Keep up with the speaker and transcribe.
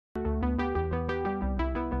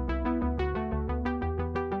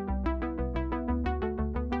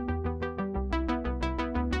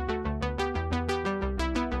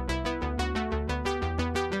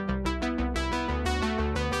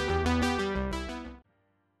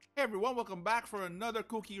Hey everyone, welcome back for another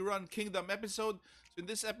Cookie Run Kingdom episode. So in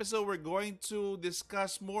this episode, we're going to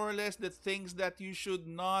discuss more or less the things that you should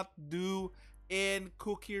not do in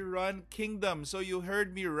Cookie Run Kingdom. So you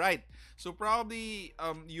heard me right. So probably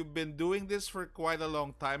you've been doing this for quite a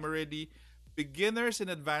long time already. Beginners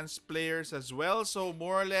and advanced players as well. So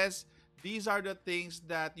more or less, these are the things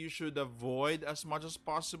that you should avoid as much as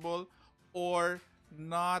possible or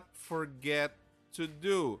not forget to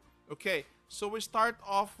do. Okay, so we start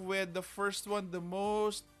off with the first one. The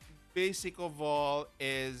most basic of all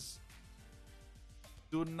is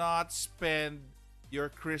do not spend your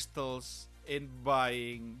crystals in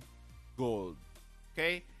buying gold.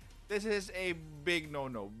 Okay? This is a big no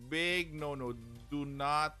no. Big no no. Do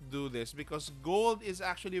not do this because gold is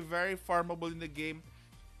actually very farmable in the game.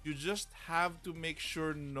 You just have to make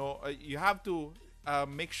sure you have to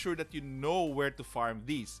make sure that you know where to farm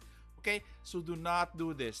these. Okay, so do not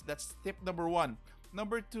do this. That's tip number one.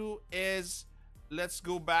 Number two is let's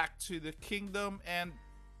go back to the kingdom, and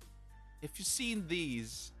if you've seen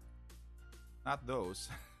these, not those,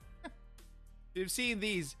 if you've seen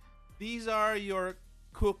these are your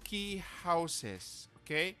cookie houses.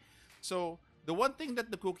 Okay, so the one thing that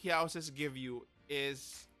the cookie houses give you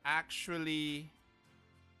is actually,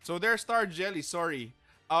 so they're star jelly. Sorry,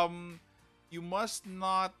 you must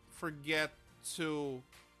not forget to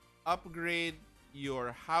upgrade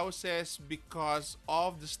your houses because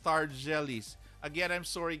of the star jellies. Again, I'm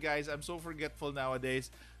sorry guys, I'm so forgetful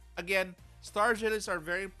nowadays. Again, star jellies are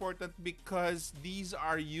very important because these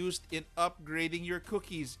are used in upgrading your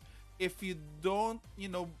cookies. If you don't,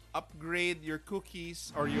 upgrade your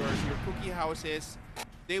cookies or your cookie houses,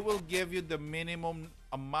 they will give you the minimum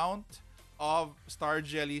amount of star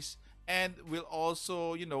jellies and will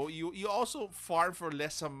also, you also farm for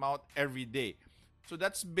less amount every day. So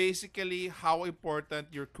that's basically how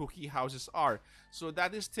important your cookie houses are. So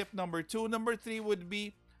that is tip number two. Number three would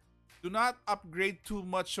be do not upgrade too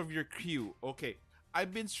much of your queue. Okay,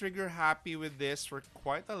 I've been trigger happy with this for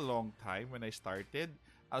quite a long time when I started.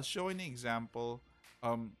 I'll show an example.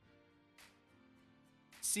 Um,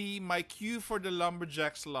 See, my queue for the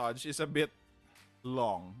Lumberjack's Lodge is a bit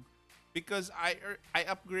long because I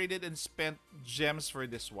upgraded and spent gems for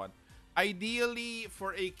this one. Ideally,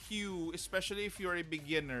 for a queue, especially if you're a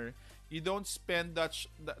beginner, you don't spend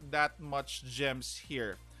that much gems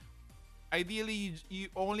here. Ideally, you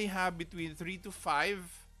only have between 3 to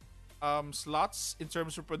 5 slots in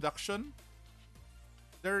terms of production.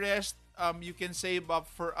 The rest, you can save up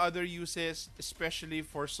for other uses, especially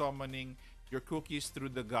for summoning your cookies through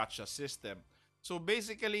the gacha system. So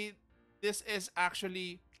basically, this is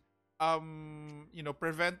actually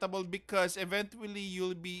preventable because eventually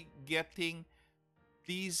you'll be getting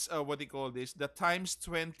these what do you call this, the times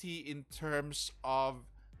 20 in terms of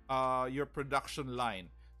your production line.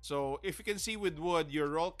 So if you can see with wood, your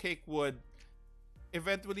roll cake wood,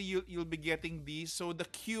 eventually you'll be getting these. So the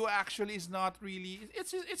queue actually is not really,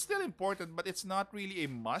 it's still important, but it's not really a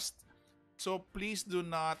must. So please do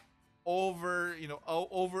not over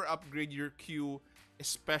upgrade your queue,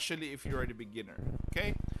 especially if you're a beginner.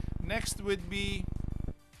 Okay, next would be,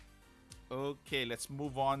 okay, let's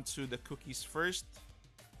move on to the cookies first.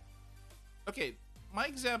 Okay, my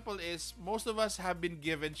example is most of us have been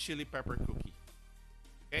given chili pepper cookie.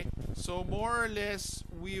 Okay, so more or less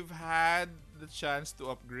we've had the chance to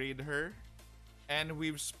upgrade her, and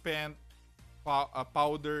we've spent a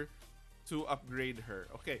powder to upgrade her.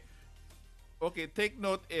 Okay, take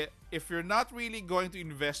note, if you're not really going to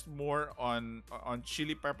invest more on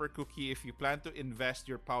chili pepper cookie, if you plan to invest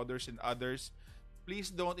your powders in others,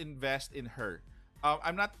 please don't invest in her.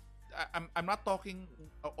 I'm not talking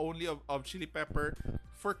only of chili pepper.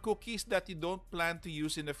 For cookies that you don't plan to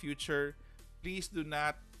use in the future, please do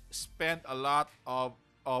not spend a lot of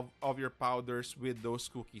your powders with those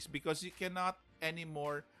cookies because you cannot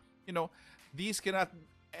anymore, these cannot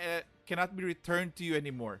be returned to you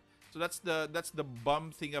anymore. So that's the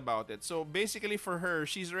bum thing about it. So basically for her,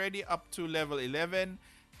 she's already up to level 11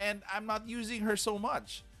 and I'm not using her so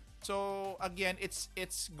much. So again, it's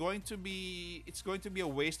going to be a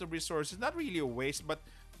waste of resources. Not really a waste, but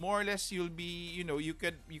more or less you'll be, you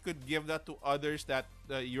could give that to others that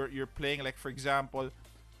you're playing. Like for example,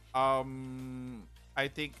 I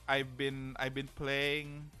think I've been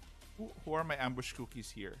playing, who are my ambush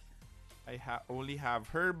cookies here? Only have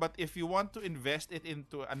her, but if you want to invest it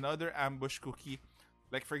into another ambush cookie,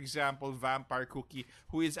 like for example vampire cookie,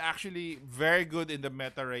 who is actually very good in the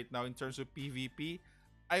meta right now in terms of PvP,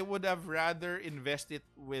 I would have rather invested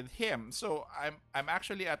with him. So I'm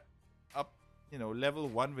actually at up, level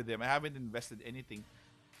 1 with him. I haven't invested anything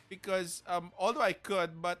because although I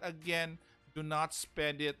could, but again, Do not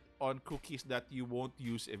spend it on cookies that you won't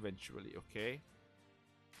use eventually, okay?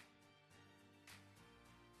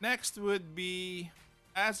 Next would be,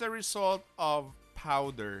 as a result of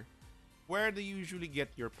powder, where do you usually get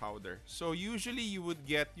your powder? So usually you would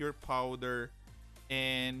get your powder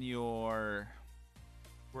in your,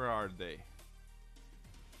 where are they?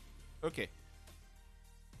 Okay.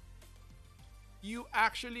 You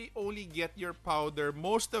actually only get your powder,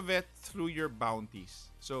 most of it through your bounties.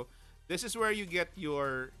 So this is where you get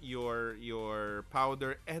your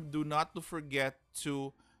powder, and do not to forget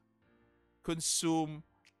to consume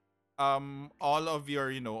all of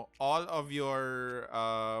your, all of your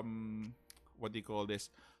what do you call this,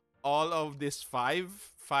 all of this five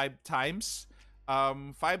times,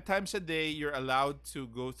 5 times a day you're allowed to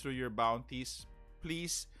go through your bounties.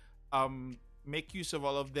 Please make use of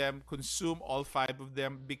all of them, consume all 5 of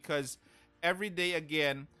them, because every day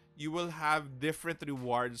again you will have different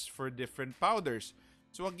rewards for different powders.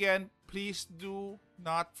 So again, please do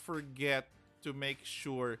not forget to make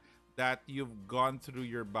sure that you've gone through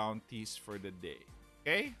your bounties for the day.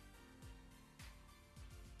 Okay?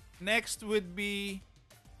 Next would be,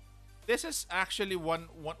 this is actually one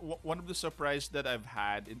of the surprises that I've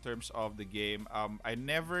had in terms of the game. I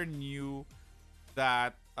never knew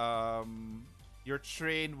that your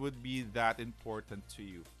train would be that important to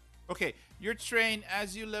you. Okay, your train,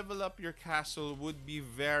 as you level up your castle, would be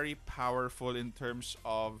very powerful in terms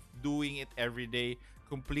of doing it every day,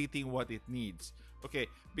 completing what it needs. Okay,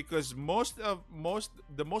 because most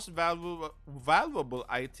valuable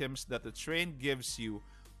items that the train gives you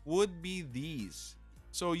would be these.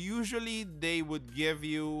 So usually they would give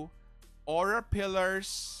you aura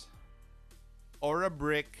pillars, aura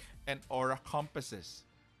brick, and aura compasses.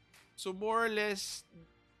 So more or less,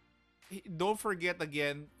 don't forget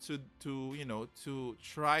again to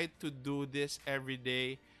try to do this every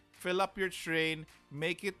day. Fill up your train,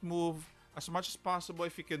 make it move as much as possible.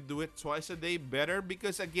 If you can do it twice a day, better,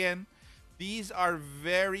 because again, these are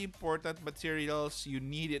very important materials. You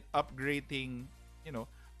need it upgrading, you know,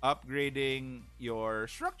 upgrading your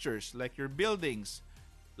structures, like your buildings,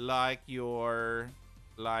 like your,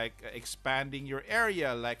 like expanding your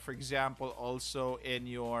area, like for example also in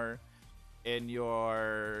your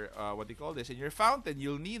what do you call this, in your fountain.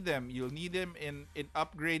 You'll need them in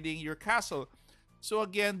upgrading your castle. So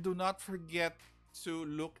again, do not forget to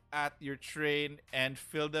look at your train and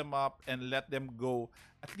fill them up and let them go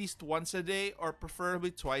at least once a day, or preferably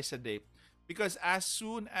twice a day, because as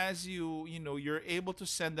soon as you're able to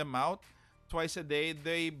send them out twice a day,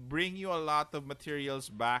 they bring you a lot of materials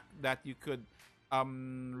back that you could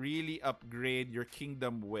really upgrade your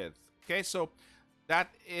kingdom with. Okay, so that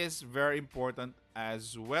is very important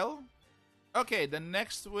as well. Okay, the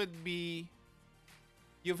next would be,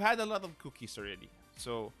 you've had a lot of cookies already.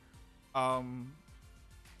 So um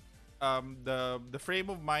the frame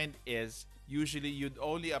of mind is usually you'd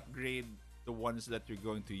only upgrade the ones that you're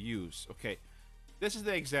going to use. Okay. This is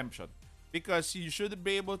the exemption, because you should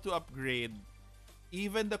be able to upgrade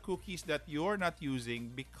even the cookies that you're not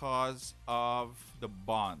using because of the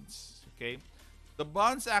bonds. Okay? The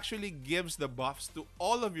bonds actually gives the buffs to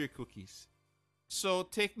all of your cookies. So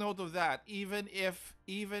take note of that. Even if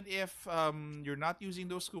you're not using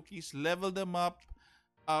those cookies, level them up.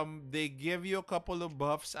 They give you a couple of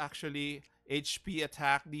buffs actually. HP,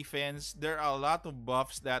 attack, defense. There are a lot of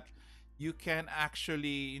buffs that you can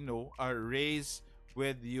actually raise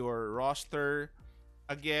with your roster.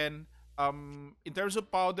 Again, in terms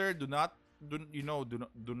of powder, do not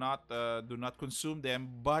consume them,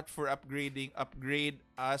 but for upgrading, upgrade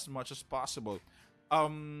as much as possible.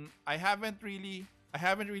 I haven't really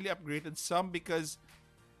upgraded some because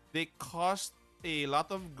they cost a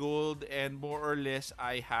lot of gold, and more or less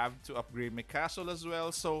I have to upgrade my castle as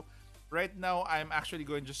well. So right now I'm actually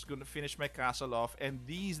just going to finish my castle off, and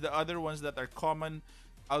the other ones that are common,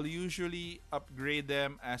 I'll usually upgrade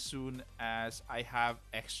them as soon as I have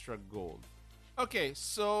extra gold. Okay,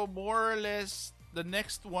 so more or less the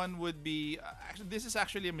next one would be, actually this is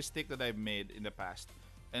actually a mistake that I've made in the past,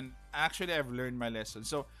 and actually I've learned my lesson.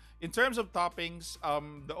 So in terms of toppings,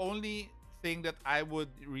 the only thing that I would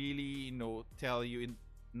really tell you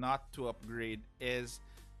not to upgrade is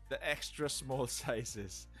the extra small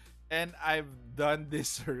sizes, and I've done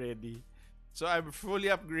this already. So I'm fully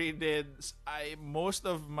upgraded. Most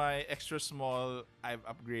of my extra small I've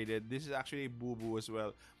upgraded. This is actually a boo boo as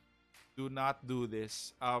well. Do not do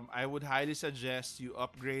this. I would highly suggest you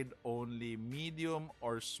upgrade only medium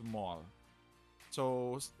or small.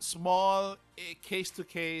 So small, case to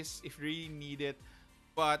case if you really need it,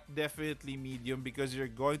 but definitely medium, because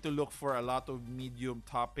you're going to look for a lot of medium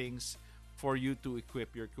toppings for you to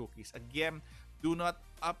equip your cookies. Again, do not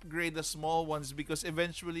upgrade the small ones because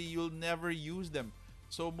eventually you'll never use them.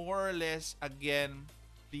 So more or less, again,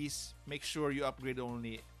 please make sure you upgrade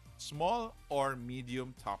only small or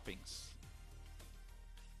medium toppings.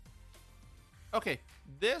 Okay,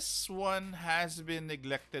 this one has been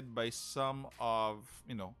neglected by some of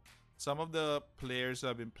the players who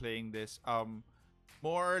have been playing this.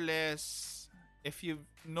 More or less, if you've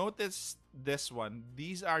noticed this one,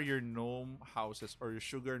 these are your gnome houses or your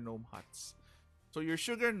sugar gnome huts. So your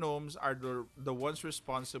sugar gnomes are the ones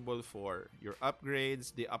responsible for your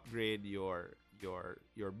upgrades. They upgrade your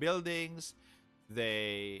buildings.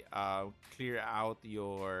 They clear out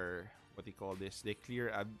your, what do you call this? They clear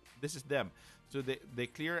out, this is them. So they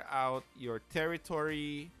clear out your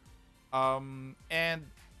territory. And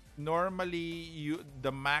normally you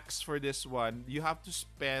the max for this one, you have to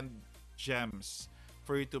spend gems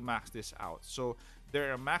for you to max this out. So there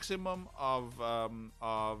are a maximum of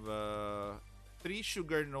three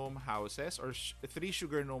sugar gnome houses or three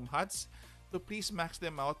sugar gnome huts. So please max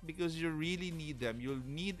them out because you really need them. You'll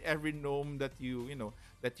need every gnome that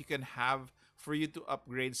that you can have for you to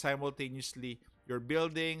upgrade simultaneously your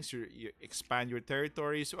buildings, you expand your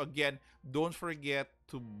territory. So again, don't forget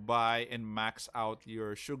to buy and max out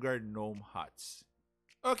your sugar gnome huts.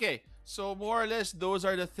 Okay, so more or less those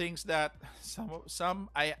are the things that some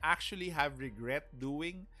I actually have regret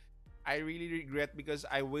doing. I really regret because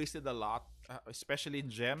I wasted a lot, especially in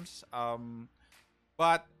gems.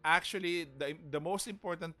 But actually, the most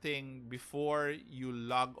important thing before you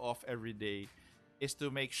log off every day is to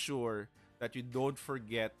make sure that you don't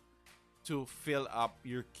forget to fill up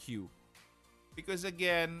your queue. Because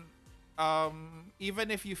again,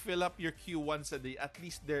 even if you fill up your queue once a day, at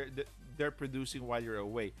least they're producing while you're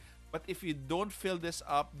away. But if you don't fill this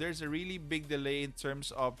up, there's a really big delay in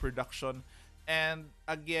terms of production. And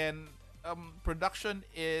again, production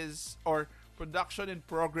is or production in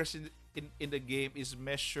progress in the game is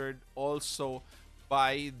measured also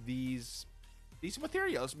by these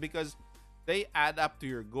materials because they add up to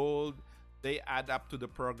your gold, they add up to the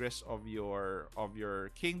progress of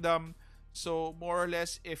your kingdom. So more or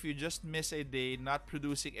less, if you just miss a day not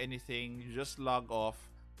producing anything, you just log off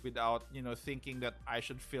without thinking that I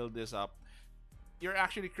should fill this up, you're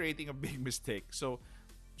actually creating a big mistake. So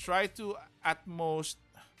try to at most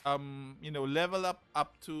level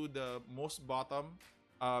up to the most bottom,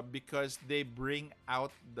 because they bring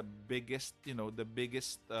out the biggest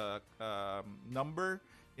number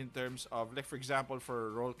in terms of, like, for example,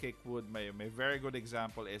 for roll cake wood, my very good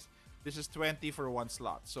example is this is 20 for one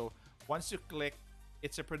slot. So once you click,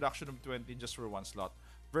 it's a production of 20 just for one slot,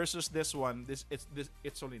 versus this one,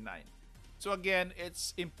 it's only 9. So again,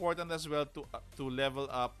 it's important as well to level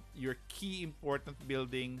up your key important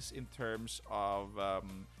buildings in terms of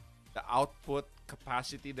the output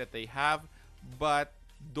capacity that they have, but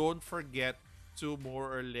don't forget to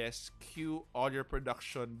more or less queue all your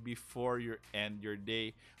production before you end your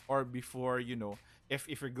day, or before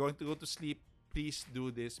if you're going to go to sleep, please do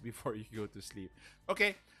this before you go to sleep.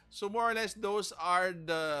 Okay, so more or less those are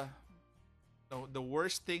the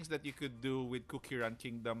worst things that you could do with Cookie Run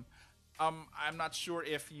Kingdom. I'm not sure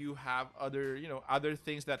if you have other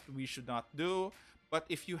things that we should not do, but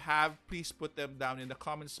if you have, please put them down in the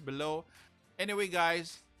comments below. Anyway,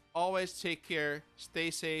 guys, always take care,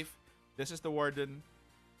 stay safe. This is the Warden,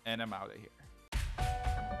 and I'm out of here.